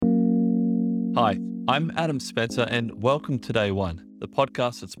Hi, I'm Adam Spencer, and welcome to Day One, the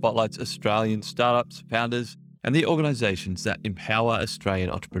podcast that spotlights Australian startups, founders, and the organisations that empower Australian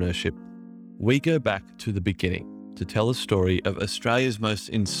entrepreneurship. We go back to the beginning to tell the story of Australia's most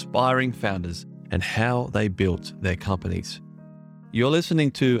inspiring founders and how they built their companies. You're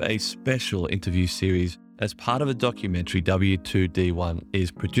listening to a special interview series as part of a documentary W2D1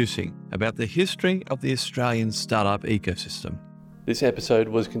 is producing about the history of the Australian startup ecosystem. This episode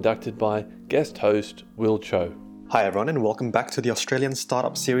was conducted by guest host Will Cho. Hi everyone, and welcome back to the Australian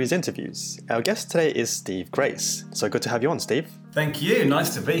Startup Series interviews. Our guest today is Steve Grace. So good to have you on, Steve. Thank you,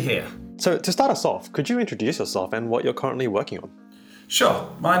 nice to be here. So to start us off, could you introduce yourself and what you're currently working on? Sure,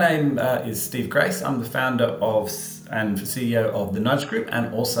 my name is Steve Grace. I'm the founder of and CEO of the Nudge Group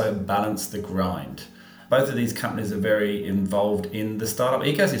and also Balance the Grind. Both of these companies are very involved in the startup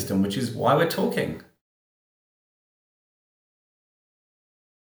ecosystem, which is why we're talking.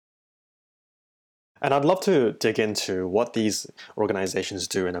 And I'd love to dig into what these organizations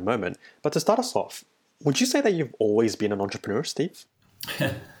do in a moment. But to start us off, would you say that you've always been an entrepreneur, Steve?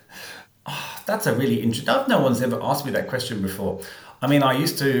 That's a really interesting... No one's ever asked me that question before. I mean, I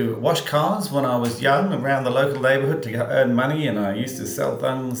used to wash cars when I was young around the local neighbourhood to earn money, and I used to sell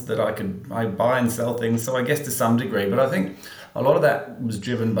things that I buy and sell things, so I guess to some degree. But I think a lot of that was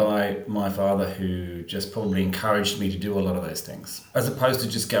driven by my father, who just probably encouraged me to do a lot of those things. As opposed to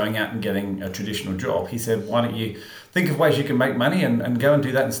just going out and getting a traditional job, he said, why don't you think of ways you can make money and go and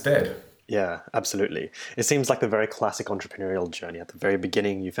do that instead? Yeah, absolutely. It seems like the very classic entrepreneurial journey. At the very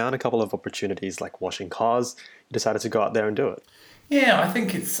beginning, you found a couple of opportunities like washing cars. You decided to go out there and do it. Yeah, I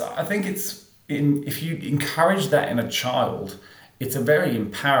think if you encourage that in a child, it's a very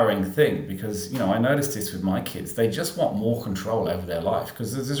empowering thing because, I noticed this with my kids. They just want more control over their life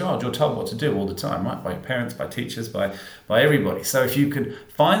because as a child, you're told what to do all the time, right? By your parents, by teachers, by everybody. So if you could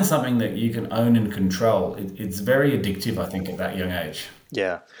find something that you can own and control, it's very addictive, I think, at that young age.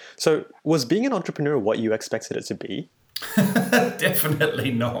 Yeah. So was being an entrepreneur what you expected it to be?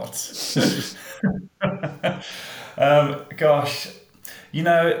 Definitely not.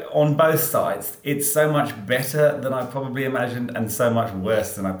 On both sides, it's so much better than I probably imagined and so much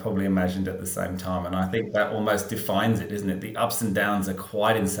worse than I probably imagined at the same time. And I think that almost defines it, isn't it? The ups and downs are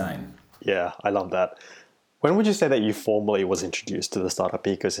quite insane. Yeah, I love that. When would you say that you formally was introduced to the startup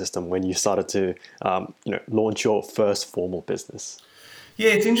ecosystem when you started to launch your first formal business?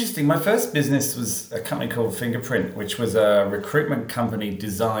 Yeah, it's interesting. My first business was a company called Fingerprint, which was a recruitment company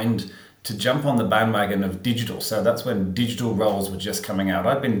designed to jump on the bandwagon of digital. So that's when digital roles were just coming out.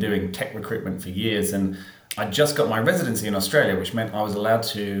 I'd been doing tech recruitment for years, and I just got my residency in Australia, which meant I was allowed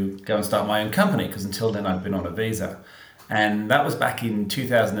to go and start my own company because until then I'd been on a visa. And that was back in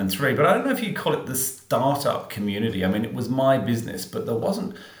 2003. But I don't know if you'd call it the startup community. I mean, it was my business, but there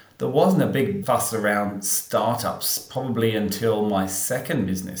wasn't a big fuss around startups probably until my second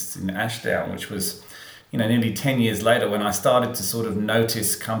business in Ashdown, which was nearly 10 years later when I started to sort of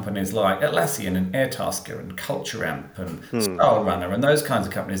notice companies like Atlassian and Airtasker and Culture-Amp and StyleRunner and those kinds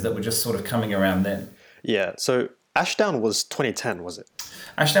of companies that were just sort of coming around then. Yeah, so Ashdown was 2010, was it?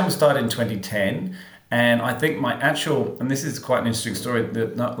 Ashdown was started in 2010. And I think and this is quite an interesting story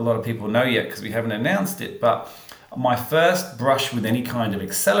that not a lot of people know yet because we haven't announced it, but my first brush with any kind of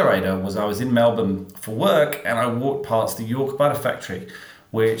accelerator was I was in Melbourne for work and I walked past the York Butter Factory,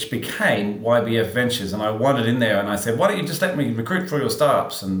 which became YBF Ventures. And I wandered in there and I said, why don't you just let me recruit for your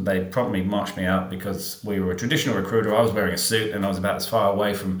startups? And they promptly marched me out because we were a traditional recruiter. I was wearing a suit and I was about as far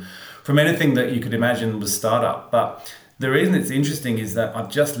away from anything that you could imagine was startup. But the reason it's interesting is that I've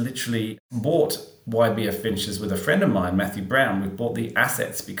just literally bought YBF Ventures with a friend of mine, Matthew Brown. We bought the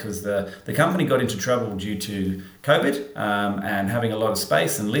assets because the company got into trouble due to COVID and having a lot of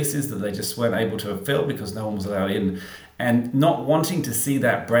space and leases that they just weren't able to fill because no one was allowed in. And not wanting to see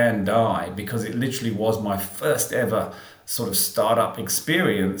that brand die because it literally was my first ever sort of startup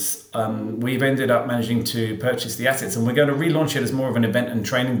experience, we've ended up managing to purchase the assets and we're going to relaunch it as more of an event and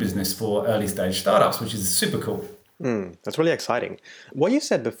training business for early stage startups, which is super cool. That's really exciting. What you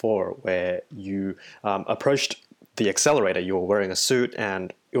said before, where you approached the accelerator, you were wearing a suit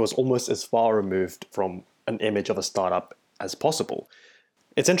and it was almost as far removed from an image of a startup as possible.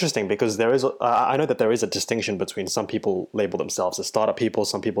 It's interesting because I know that there is a distinction between some people label themselves as startup people,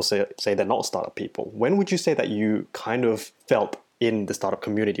 some people say they're not startup people. When would you say that you kind of felt in the startup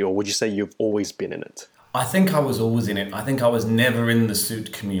community, or would you say you've always been in it? I think I was always in it. I think I was never in the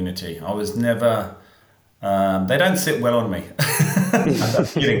suit community. I was never... they don't sit well on me. I'm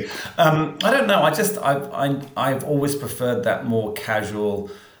kidding. I don't know. I've always preferred that more casual,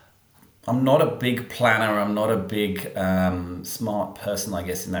 I'm not a big planner. I'm not a big smart person, I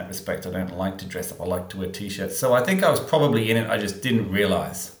guess, in that respect. I don't like to dress up. I like to wear t-shirts. So I think I was probably in it. I just didn't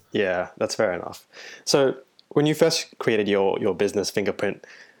realize. Yeah, that's fair enough. So when you first created your business, Fingerprint,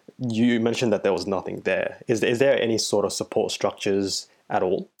 you mentioned that there was nothing there. Is there any sort of support structures at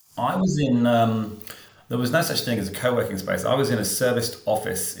all? I was in, there was no such thing as a co-working space. I was in a serviced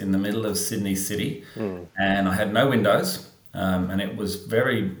office in the middle of Sydney City, and I had no windows, and it was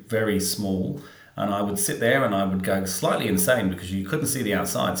very, very small. And I would sit there and I would go slightly insane because you couldn't see the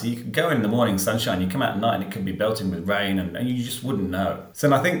outside. So you could go in the morning, sunshine, you come out at night and it could be belting with rain and you just wouldn't know.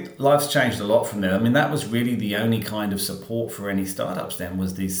 So I think life's changed a lot from there. I mean, that was really the only kind of support for any startups then,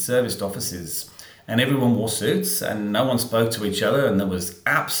 was these serviced offices. And everyone wore suits and no one spoke to each other and there was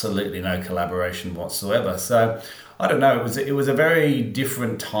absolutely no collaboration whatsoever. So I don't know, it was a very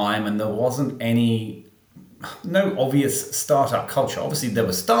different time and there wasn't no obvious startup culture. Obviously there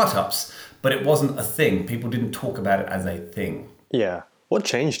were startups, but it wasn't a thing. People didn't talk about it as a thing. Yeah. What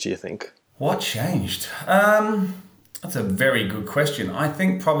changed, do you think? What changed? That's a very good question. I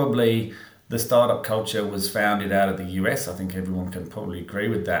think probably the startup culture was founded out of the US. I think everyone can probably agree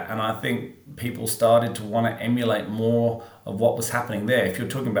with that. And I think people started to want to emulate more of what was happening there. If you're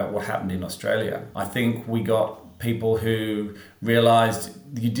talking about what happened in Australia, I think we got people who realized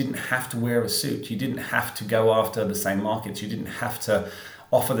you didn't have to wear a suit. You didn't have to go after the same markets. You didn't have to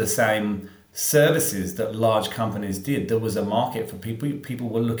offer the same services that large companies did. There was a market for people. People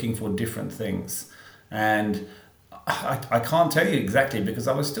were looking for different things. And I can't tell you exactly because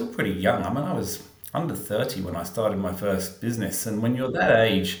I was still pretty young. I mean, I was under 30 when I started my first business. And when you're that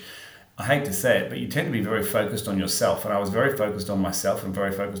age, I hate to say it, but you tend to be very focused on yourself. And I was very focused on myself and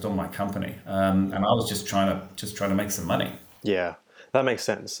very focused on my company. And I was just trying to make some money. Yeah. That makes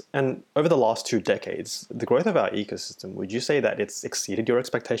sense. And over the last 2 decades, the growth of our ecosystem, would you say that it's exceeded your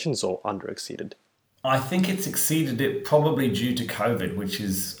expectations or under-exceeded? I think it's exceeded it probably due to COVID, which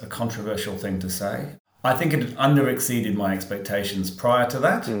is a controversial thing to say. I think it had under-exceeded my expectations prior to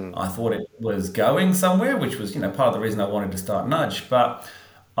that. I thought it was going somewhere, which was, part of the reason I wanted to start Nudge. But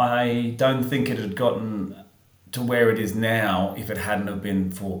I don't think it had gotten to where it is now if it hadn't have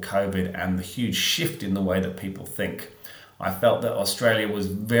been for COVID and the huge shift in the way that people think. I felt that Australia was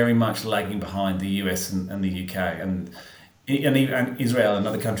very much lagging behind the US and the UK and Israel and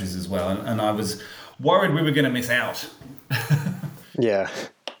other countries as well. And I was worried we were going to miss out. Yeah.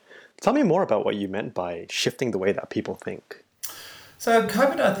 Tell me more about what you meant by shifting the way that people think. So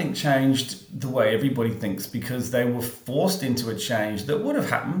COVID, I think, changed the way everybody thinks because they were forced into a change that would have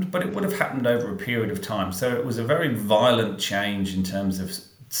happened, but it would have happened over a period of time. So it was a very violent change in terms of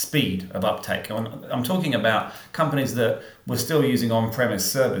speed of uptake. I'm talking about companies that were still using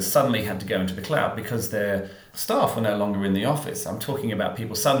on-premise servers suddenly had to go into the cloud because their staff were no longer in the office. I'm talking about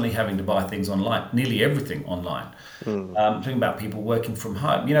people suddenly having to buy things online, nearly everything online. I'm talking about people working from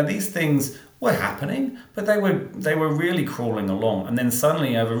home. These things were happening, but they were really crawling along. And then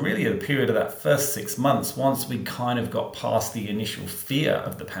suddenly over really a period of that first 6 months, once we kind of got past the initial fear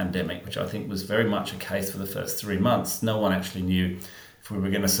of the pandemic, which I think was very much a case for the first 3 months, no one actually knew if we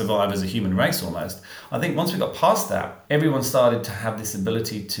were going to survive as a human race almost. I think once we got past that, everyone started to have this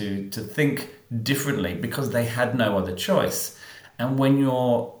ability to think differently because they had no other choice. And when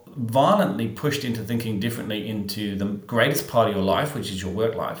you're violently pushed into thinking differently into the greatest part of your life, which is your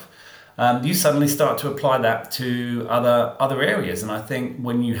work life, you suddenly start to apply that to other areas. And I think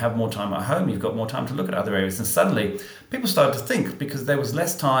when you have more time at home, you've got more time to look at other areas. And suddenly people started to think because there was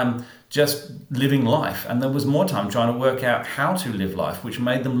less time just living life and there was more time trying to work out how to live life, which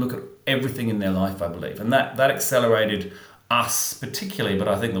made them look at everything in their life, I believe. And that accelerated us particularly, but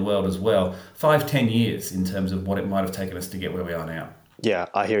I think the world as well, 5-10 years in terms of what it might have taken us to get where we are now. Yeah,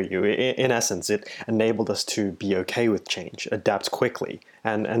 I hear you. In essence, it enabled us to be okay with change, adapt quickly,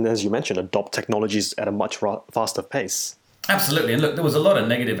 and as you mentioned, adopt technologies at a much faster pace. Absolutely. And look, there was a lot of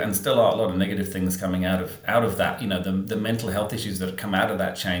negative and still are a lot of negative things coming out of that, the mental health issues that have come out of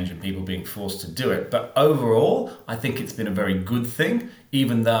that change and people being forced to do it. But overall, I think it's been a very good thing,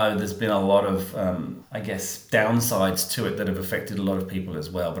 even though there's been a lot of, downsides to it that have affected a lot of people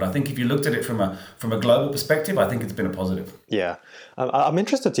as well. But I think if you looked at it from a global perspective, I think it's been a positive. Yeah. I'm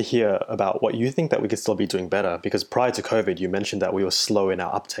interested to hear about what you think that we could still be doing better, because prior to COVID, you mentioned that we were slow in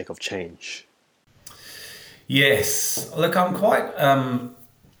our uptake of change. Yes. Look, I'm quite...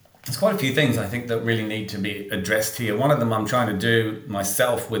 there's quite a few things I think that really need to be addressed here. One of them I'm trying to do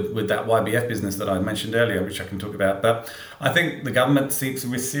myself with that YBF business that I mentioned earlier, which I can talk about. But I think the government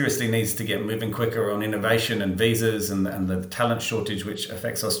seriously needs to get moving quicker on innovation and visas and the talent shortage which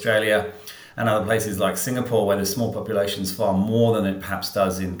affects Australia. and other places like Singapore, where there's small populations far more than it perhaps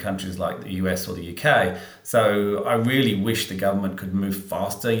does in countries like the US or the UK. So I really wish the government could move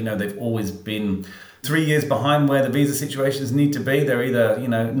faster. They've always been 3 years behind where the visa situations need to be. They're either,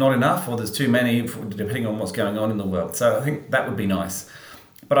 not enough or there's too many, depending on what's going on in the world. So I think that would be nice.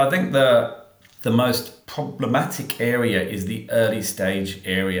 But I think the most problematic area is the early stage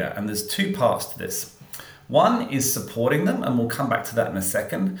area. And there's two parts to this. One is supporting them, and we'll come back to that in a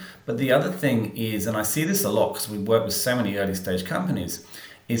second. But the other thing is, and I see this a lot because we work with so many early stage companies,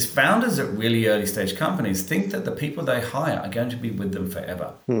 is founders at really early stage companies think that the people they hire are going to be with them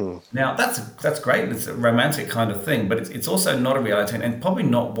forever. Now, that's great. It's a romantic kind of thing, but it's also not a reality and probably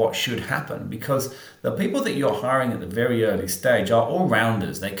not what should happen, because the people that you're hiring at the very early stage are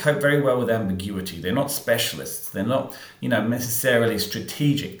all-rounders. They cope very well with ambiguity. They're not specialists. They're not, necessarily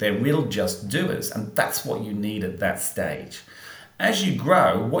strategic. They're real just doers, and that's what you need at that stage. As you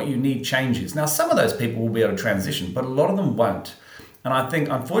grow, what you need changes. Now, some of those people will be able to transition, but a lot of them won't. And I think,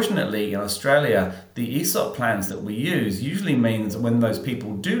 unfortunately, in Australia, the ESOP plans that we use usually means when those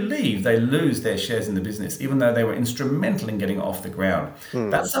people do leave, they lose their shares in the business, even though they were instrumental in getting it off the ground.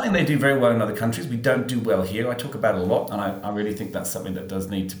 That's something they do very well in other countries. We don't do well here. I talk about it a lot, and I really think that's something that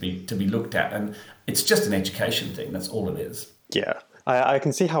does need to be looked at. And it's just an education thing. That's all it is. Yeah. I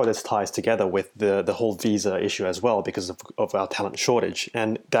can see how this ties together with the whole visa issue as well, because of our talent shortage,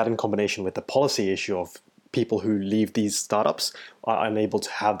 and that in combination with the policy issue of people who leave these startups are unable to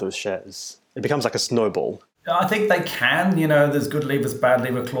have those shares. It becomes like a snowball. I think they can, there's good leavers, bad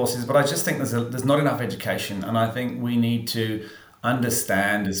leaver clauses, but I just think there's not enough education. And I think we need to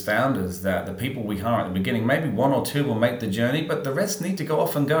understand as founders that the people we hire at the beginning, maybe one or two will make the journey, but the rest need to go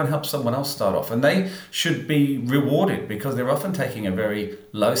off and go and help someone else start off. And they should be rewarded because they're often taking a very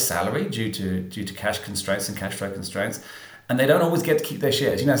low salary due to cash constraints and cash flow constraints. And they don't always get to keep their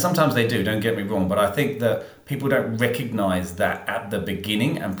shares. Sometimes they do, don't get me wrong, but I think that people don't recognize that at the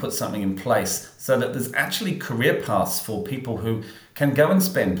beginning and put something in place so that there's actually career paths for people who can go and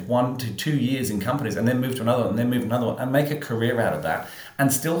spend 1 to 2 years in companies and then move to another one and then move to another one and make a career out of that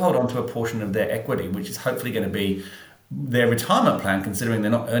and still hold on to a portion of their equity, which is hopefully going to be their retirement plan, considering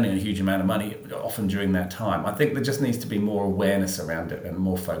they're not earning a huge amount of money often during that time. I think there just needs to be more awareness around it and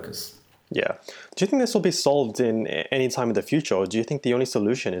more focus. Yeah. Do you think this will be solved in any time in the future, or do you think the only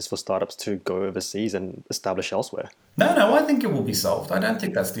solution is for startups to go overseas and establish elsewhere? No, I think it will be solved. I don't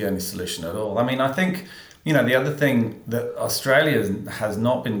think that's the only solution at all. I mean, I think, the other thing that Australia has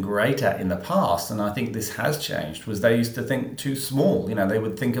not been great at in the past, and I think this has changed, was they used to think too small. They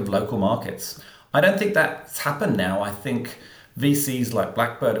would think of local markets. I don't think that's happened now. I think VCs like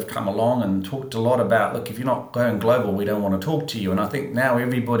Blackbird have come along and talked a lot about, look, if you're not going global, we don't want to talk to you. And I think now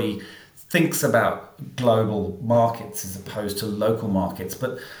everybody thinks about global markets as opposed to local markets.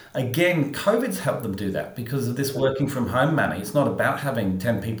 But again, COVID's helped them do that because of this working from home manner. It's not about having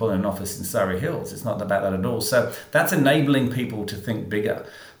 10 people in an office in Surrey Hills. It's not about that at all. So that's enabling people to think bigger.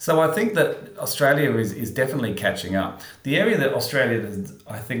 So I think that Australia is definitely catching up. The area that Australia,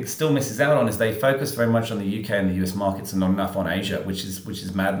 I think, still misses out on is they focus very much on the UK and the US markets and not enough on Asia, which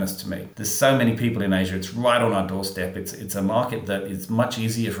is madness to me. There's so many people in Asia. It's right on our doorstep. It's a market that is much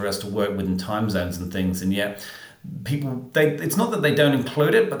easier for us to work with in time zones and things. And yet people, it's not that they don't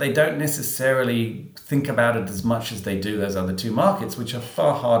include it, but they don't necessarily think about it as much as they do those other two markets, which are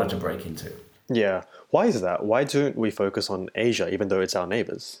far harder to break into. Yeah. Why is that? Why don't we focus on Asia, even though it's our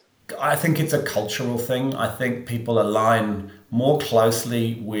neighbors? I think it's a cultural thing. I think people align more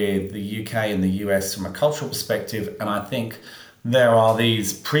closely with the UK and the US from a cultural perspective. And I think there are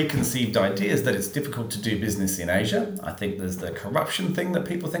these preconceived ideas that it's difficult to do business in Asia. I think there's the corruption thing that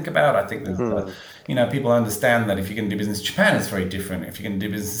people think about. I think there's people understand that if you're going to do business in Japan, it's very different. If you're going to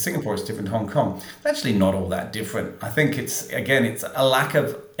do business in Singapore, it's different in Hong Kong. It's actually not all that different. I think it's a lack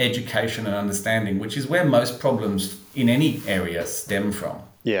of education and understanding, which is where most problems in any area stem from.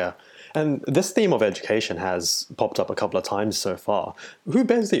 Yeah. And this theme of education has popped up a couple of times so far. Who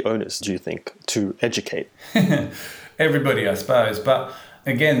bears the onus, do you think, to educate? Everybody, I suppose. But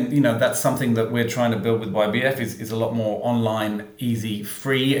again, that's something that we're trying to build with YBF is a lot more online, easy,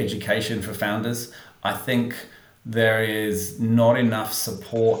 free education for founders. I think there is not enough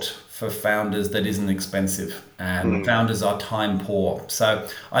support for founders that isn't expensive, and founders are time poor. So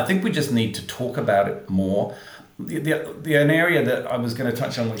I think we just need to talk about it more. An area that I was going to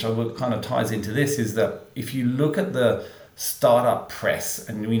touch on, which kind of ties into this, is that if you look at the startup press,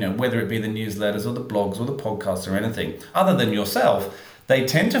 and whether it be the newsletters or the blogs or the podcasts or anything other than yourself, they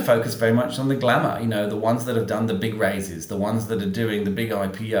tend to focus very much on the glamour, the ones that have done the big raises, the ones that are doing the big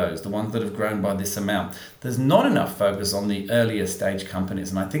IPOs, the ones that have grown by this amount. There's not enough focus on the earlier stage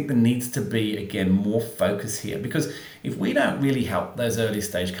companies. And I think there needs to be, again, more focus here, because if we don't really help those early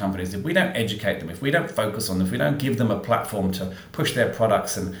stage companies, if we don't educate them, if we don't focus on them, if we don't give them a platform to push their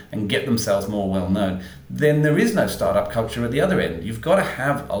products and get themselves more well known, then there is no startup culture at the other end. You've got to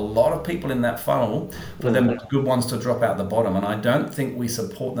have a lot of people in that funnel for them good ones to drop out the bottom. And I don't think we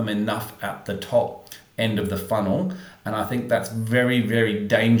support them enough at the top end of the funnel. And I think that's very, very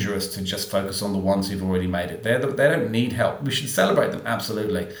dangerous to just focus on the ones who've already made it. They don't need help. We should celebrate them,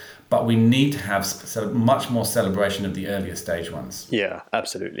 absolutely. But we need to have much more celebration of the earlier stage ones. Yeah,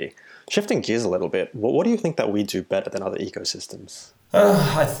 absolutely. Shifting gears a little bit, what do you think that we do better than other ecosystems?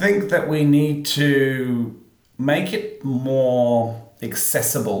 I think that we need to make it more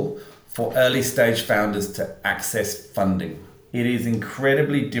accessible for early stage founders to access funding. It is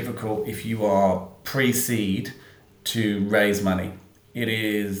incredibly difficult if you are pre-seed to raise money.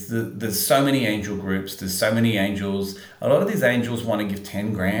 There's so many angel groups, there's so many angels. A lot of these angels want to give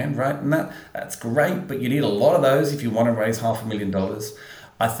 10 grand, right? And that's great, but you need a lot of those if you want to raise $500,000.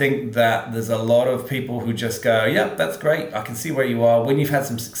 I think that there's a lot of people who just go, yeah, that's great. I can see where you are. When you've had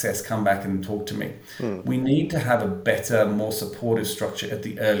some success, come back and talk to me. We need to have a better, more supportive structure at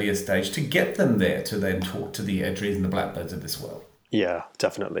the earlier stage to get them there to then talk to the Edries and the Blackbirds of this world. Yeah,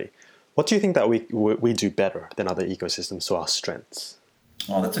 definitely. What do you think that we do better than other ecosystems to our strengths?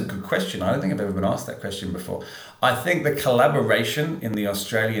 Oh, that's a good question. I don't think I've ever been asked that question before. I think the collaboration in the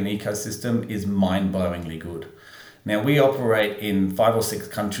Australian ecosystem is mind-blowingly good. Now, we operate in 5 or 6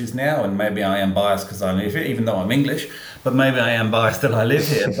 countries now, and maybe I am biased because I live here, even though I'm English, but maybe I am biased that I live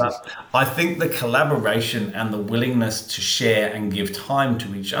here. But I think the collaboration and the willingness to share and give time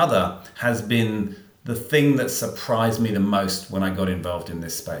to each other has been the thing that surprised me the most when I got involved in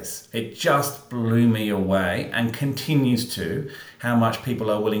this space. It just blew me away, and continues to, how much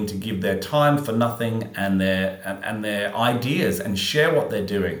people are willing to give their time for nothing and their ideas and share what they're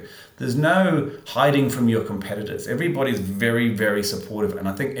doing. There's no hiding from your competitors. Everybody's very, very supportive, and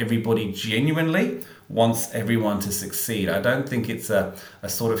I think everybody genuinely wants everyone to succeed. I don't think it's a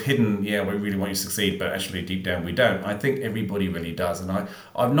sort of hidden, yeah, we really want you to succeed, but actually deep down we don't. I think everybody really does. And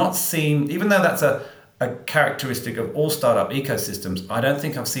I've not seen, even though that's a characteristic of all startup ecosystems, I don't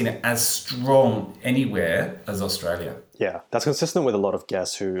think I've seen it as strong anywhere as Australia. Yeah, that's consistent with a lot of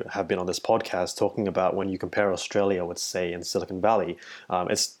guests who have been on this podcast talking about when you compare Australia with, say, in Silicon Valley,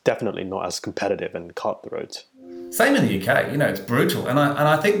 it's definitely not as competitive and cutthroat. Same in the UK, it's brutal. And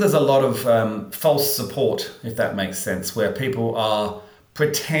I think there's a lot of false support, if that makes sense, where people are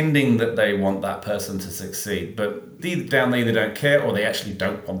pretending that they want that person to succeed, but deep down they either don't care or they actually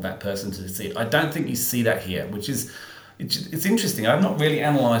don't want that person to succeed. I don't think you see that here, which is, it's interesting. I've not really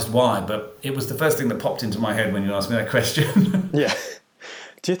analysed why, but it was the first thing that popped into my head when you asked me that question. Yeah.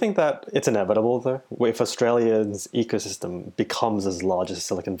 Do you think that it's inevitable, though, if Australia's ecosystem becomes as large as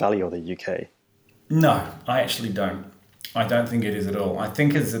Silicon Valley or the UK? No, I actually don't. I don't think it is at all. I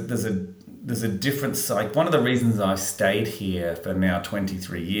think there's a different side. One of the reasons I've stayed here for now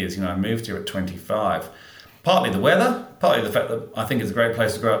 23 years, I moved here at 25, partly the weather, partly the fact that I think it's a great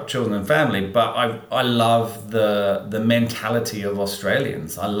place to grow up children and family, but I love the mentality of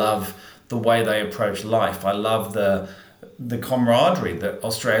Australians. I love the way they approach life. I love the camaraderie that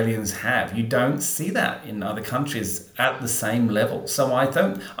Australians have. You don't see that in other countries at the same level. So I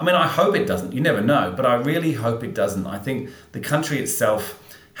hope it doesn't. You never know, but I really hope it doesn't. I think the country itself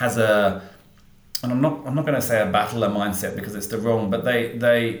has and I'm not going to say a battler mindset because it's the wrong, but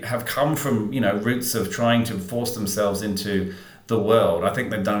they have come from, roots of trying to force themselves into the world. I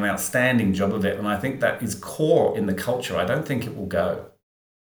think they've done an outstanding job of it, and I think that is core in the culture. I don't think it will go.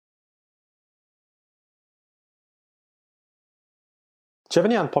 Do you have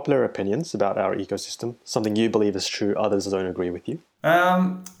any unpopular opinions about our ecosystem? Something you believe is true, others don't agree with you?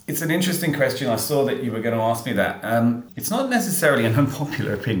 It's an interesting question. I saw that you were going to ask me that. It's not necessarily an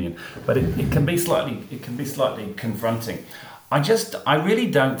unpopular opinion, but it can be slightly confronting. I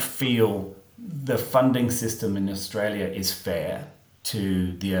really don't feel the funding system in Australia is fair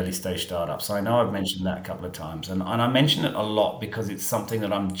to the early stage startups. I know I've mentioned that a couple of times, and I mention it a lot because it's something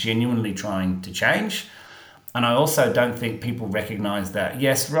that I'm genuinely trying to change. And I also don't think people recognize that,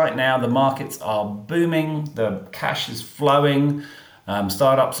 yes, right now the markets are booming, the cash is flowing,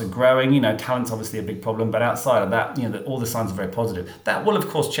 startups are growing, talent's obviously a big problem, but outside of that, all the signs are very positive. That will, of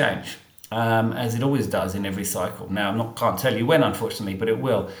course, change. as it always does in every cycle. Now, can't tell you when, unfortunately, but it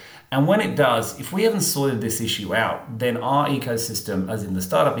will. And when it does, if we haven't sorted this issue out, then our ecosystem, as in the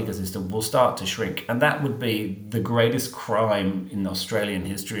startup ecosystem, will start to shrink. And that would be the greatest crime in Australian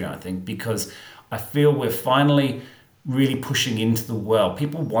history, I think, because I feel we're finally really pushing into the world.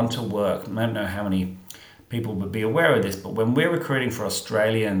 People want to work. I don't know how many people would be aware of this, but when we're recruiting for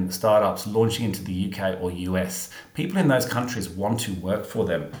Australian startups launching into the UK or US, people in those countries want to work for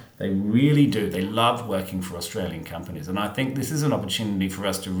them. They really do. They love working for Australian companies. And I think this is an opportunity for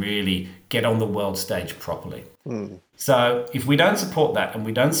us to really get on the world stage properly. So if we don't support that and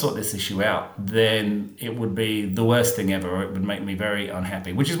we don't sort this issue out, then it would be the worst thing ever. It would make me very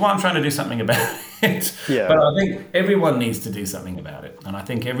unhappy, which is why I'm trying to do something about it. Yeah. But I think everyone needs to do something about it. And I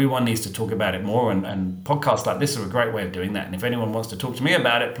think everyone needs to talk about it more. And podcasts like this are a great way of doing that. And if anyone wants to talk to me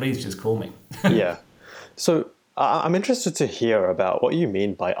about it, please just call me. Yeah. So I'm interested to hear about what you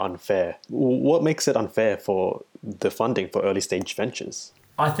mean by unfair. What makes it unfair for the funding for early stage ventures?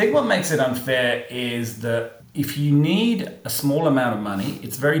 I think what makes it unfair is that if you need a small amount of money,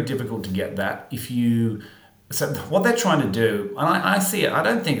 it's very difficult to get that. So what they're trying to do, and I see it, I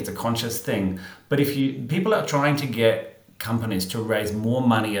don't think it's a conscious thing, but people are trying to get companies to raise more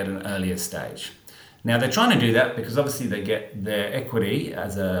money at an earlier stage. Now they're trying to do that because obviously they get their equity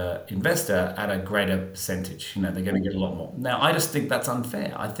as an investor at a greater percentage. They're going to get a lot more. Now I just think that's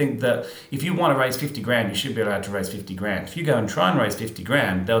unfair. I think that if you want to raise 50 grand, you should be allowed to raise 50 grand. If you go and try and raise 50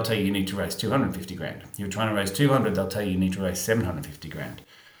 grand, they'll tell you need to raise 250 grand. If you're trying to raise 200, they'll tell you need to raise 750 grand.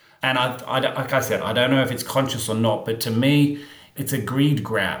 And like I said, I don't know if it's conscious or not, but to me, it's a greed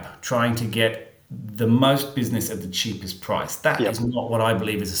grab, trying to get the most business at the cheapest price. That is not what I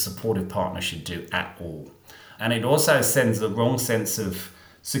believe is a supportive partner should do at all. And it also sends the wrong sense of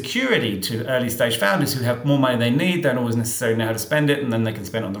security to early stage founders who have more money they need, don't always necessarily know how to spend it, and then they can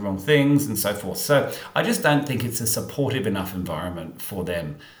spend it on the wrong things and so forth. So I just don't think it's a supportive enough environment for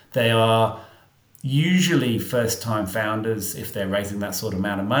them. They are usually first-time founders. If they're raising that sort of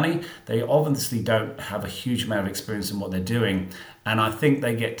amount of money, they obviously don't have a huge amount of experience in what they're doing, and I think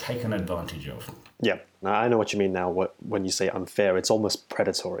they get taken advantage of. Yeah, I know what you mean now. When you say unfair, it's almost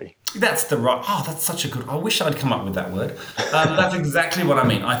predatory. That's that's such a good, I wish I'd come up with that word. That's exactly what I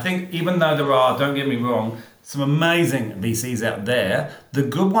mean. I think even though there are, don't get me wrong, some amazing VCs out there, the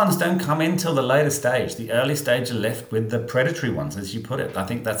good ones don't come in till the later stage. The early stage are left with the predatory ones, as you put it. I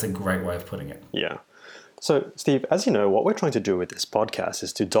think that's a great way of putting it. Yeah. So, Steve, as you know, what we're trying to do with this podcast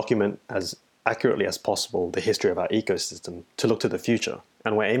is to document as accurately as possible the history of our ecosystem to look to the future.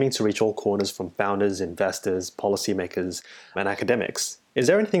 And we're aiming to reach all corners from founders, investors, policymakers, and academics. Is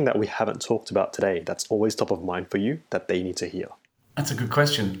there anything that we haven't talked about today that's always top of mind for you that they need to hear? That's a good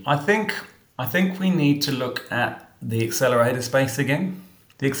question. I think we need to look at the accelerator space again.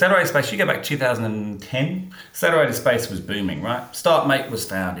 The accelerator space, you go back to 2010, accelerator space was booming, right? StartMate was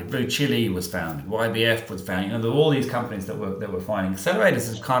founded, Blue Chili was founded, YBF was founded. There were all these companies that were finding.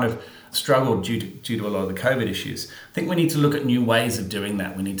 Accelerators have kind of struggled due to a lot of the COVID issues. I think we need to look at new ways of doing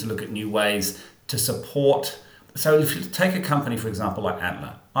that. We need to look at new ways to support. So if you take a company, for example, like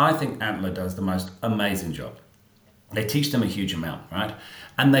Antler, I think Antler does the most amazing job. They teach them a huge amount, right?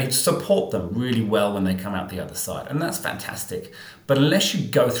 And they support them really well when they come out the other side. And that's fantastic. But unless you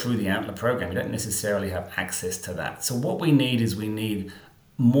go through the Antler program, you don't necessarily have access to that. So what we need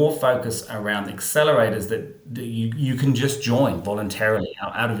more focus around accelerators that you can just join voluntarily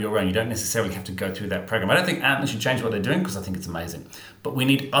out of your own. You don't necessarily have to go through that program. I don't think Antler should change what they're doing because I think it's amazing. But we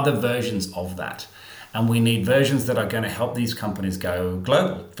need other versions of that. And we need versions that are going to help these companies go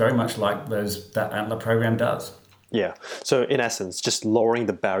global, very much like that Antler program does. Yeah. So in essence, just lowering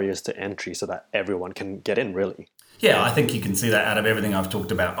the barriers to entry so that everyone can get in, really. Yeah, I think you can see that out of everything I've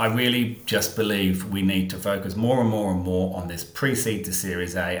talked about. I really just believe we need to focus more and more and more on this pre-seed to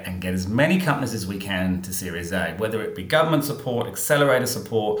Series A and get as many companies as we can to Series A, whether it be government support, accelerator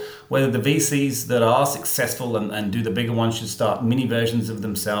support, whether the VCs that are successful and do the bigger ones should start mini versions of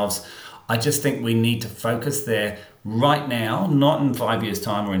themselves. I just think we need to focus there right now, not in 5 years'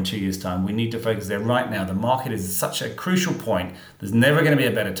 time or in 2 years' time. We need to focus there right now. The market is such a crucial point. There's never going to be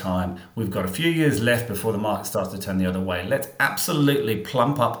a better time. We've got a few years left before the market starts to turn the other way. Let's absolutely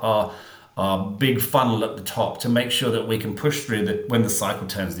plump up our big funnel at the top to make sure that we can push through when the cycle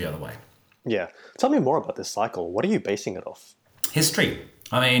turns the other way. Yeah. Tell me more about this cycle. What are you basing it off? History.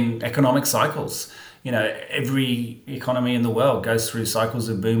 I mean, economic cycles. Every economy in the world goes through cycles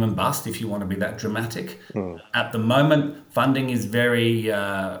of boom and bust, if you want to be that dramatic. At the moment, funding is very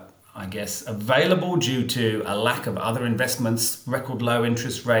I guess, available due to a lack of other investments, record low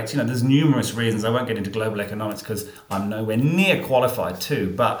interest rates. There's numerous reasons. I won't get into global economics because I'm nowhere near qualified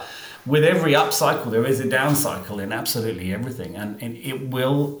to, but with every up cycle, there is a down cycle in absolutely everything, and it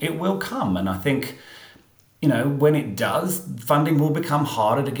will come. And I think, when it does, funding will become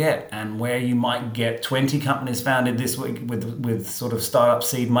harder to get. And where you might get 20 companies founded this week with sort of startup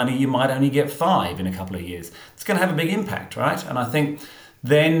seed money, you might only get 5 in a couple of years. It's going to have a big impact, right? And I think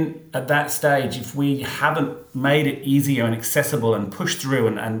then at that stage, if we haven't made it easier and accessible and pushed through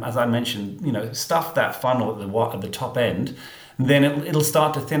and as I mentioned, stuff that funnel at the top end, then it'll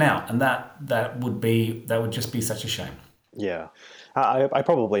start to thin out. And that would just be such a shame. Yeah. I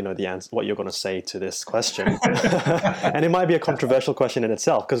probably know the answer, what you're going to say to this question. And it might be a controversial question in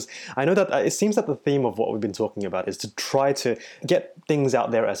itself, because I know that it seems that the theme of what we've been talking about is to try to get things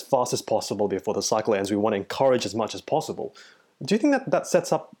out there as fast as possible before the cycle ends. We want to encourage as much as possible. Do you think that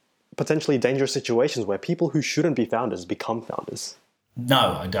sets up potentially dangerous situations where people who shouldn't be founders become founders?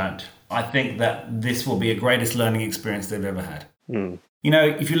 No, I don't. I think that this will be a greatest learning experience they've ever had.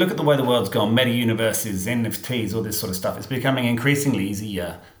 If you look at the way the world's gone, meta-universes, NFTs, all this sort of stuff, it's becoming increasingly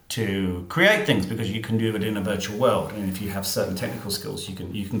easier to create things because you can do it in a virtual world. And if you have certain technical skills, you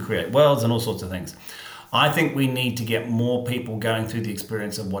can create worlds and all sorts of things. I think we need to get more people going through the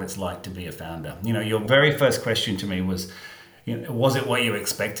experience of what it's like to be a founder. Your very first question to me was, was it what you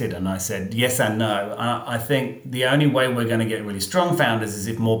expected? And I said yes and no. I think the only way we're going to get really strong founders is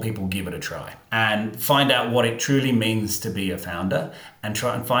if more people give it a try and find out what it truly means to be a founder and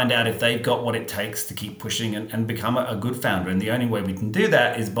try and find out if they've got what it takes to keep pushing and become a good founder. And the only way we can do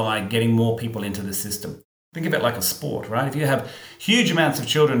that is by getting more people into the system. Think of it like a sport, right? If you have huge amounts of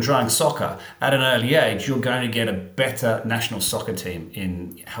children trying soccer at an early age, you're going to get a better national soccer team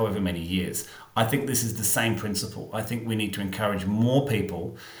in however many years. I think this is the same principle. I think we need to encourage more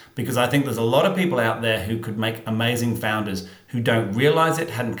people because I think there's a lot of people out there who could make amazing founders who don't realize it,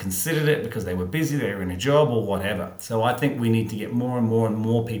 hadn't considered it because they were busy, they were in a job or whatever. So I think we need to get more and more and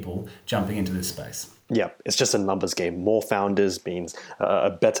more people jumping into this space. Yeah, it's just a numbers game. More founders means a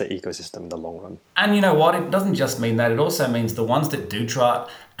better ecosystem in the long run. And you know what? It doesn't just mean that. It also means the ones that do try it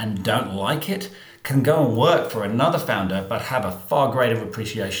and don't like it can go and work for another founder, but have a far greater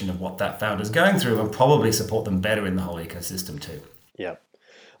appreciation of what that founder's going through and probably support them better in the whole ecosystem too. Yeah.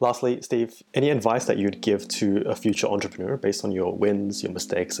 Lastly, Steve, any advice that you'd give to a future entrepreneur based on your wins, your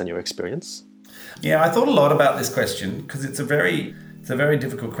mistakes, and your experience? Yeah, I thought a lot about this question because it's a very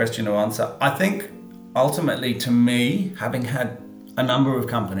difficult question to answer. I think ultimately, to me, having had a number of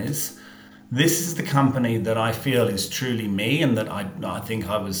companies, this is the company that I feel is truly me and that I think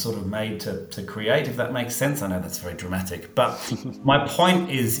I was sort of made to create, if that makes sense. I know that's very dramatic, but my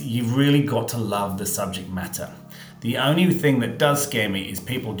point is you've really got to love the subject matter. The only thing that does scare me is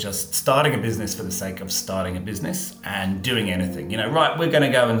people just starting a business for the sake of starting a business and doing anything. Right, we're going to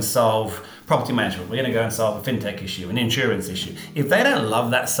go and solve property management. We're going to go and solve a fintech issue, an insurance issue. If they don't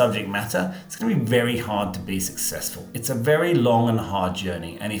love that subject matter, it's going to be very hard to be successful. It's a very long and hard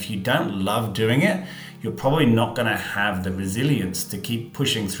journey. And if you don't love doing it, you're probably not going to have the resilience to keep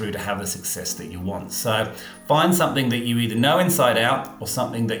pushing through to have the success that you want. So find something that you either know inside out or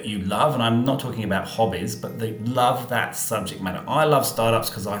something that you love. And I'm not talking about hobbies, but they love that subject matter. I love startups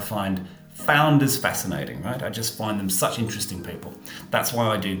because I find founders fascinating, right? I just find them such interesting people. That's why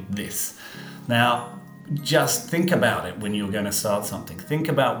I do this. Now, just think about it when you're going to start something. Think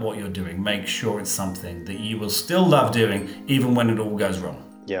about what you're doing. Make sure it's something that you will still love doing even when it all goes wrong.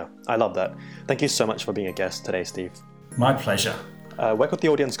 Yeah, I love that. Thank you so much for being a guest today, Steve. My pleasure. Where could the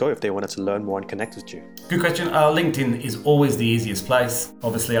audience go if they wanted to learn more and connect with you? Good question. LinkedIn is always the easiest place.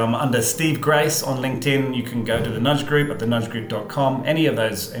 Obviously, I'm under Steve Grace on LinkedIn. You can go to the Nudge Group at thenudgegroup.com. Any of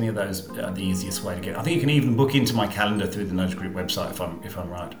those are the easiest way to get. I think you can even book into my calendar through the Nudge Group website if I'm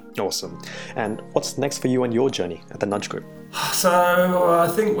right. Awesome. And what's next for you and your journey at the Nudge Group? So I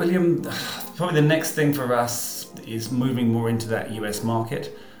think, William, probably the next thing for us is moving more into that US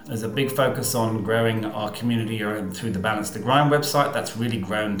market. There's a big focus on growing our community through the Balance the Grind website. That's really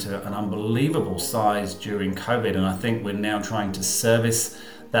grown to an unbelievable size during COVID, and I think we're now trying to service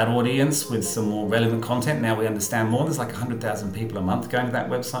that audience with some more relevant content. Now we understand more. There's like 100,000 people a month going to that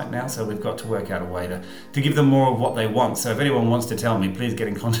website now, so we've got to work out a way to give them more of what they want. So if anyone wants to tell me, please get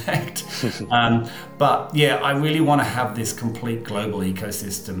in contact. But yeah, I really want to have this complete global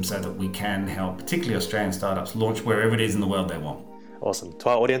ecosystem so that we can help, particularly Australian startups, launch wherever it is in the world they want. Awesome. To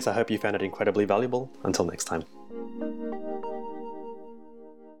our audience, I hope you found it incredibly valuable. Until next time.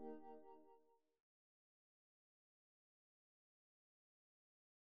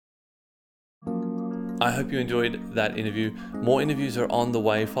 I hope you enjoyed that interview. More interviews are on the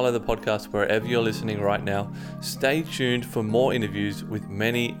way. Follow the podcast wherever you're listening right now. Stay tuned for more interviews with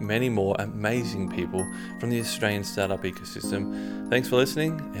many, many more amazing people from the Australian startup ecosystem. Thanks for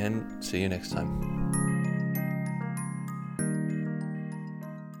listening and see you next time.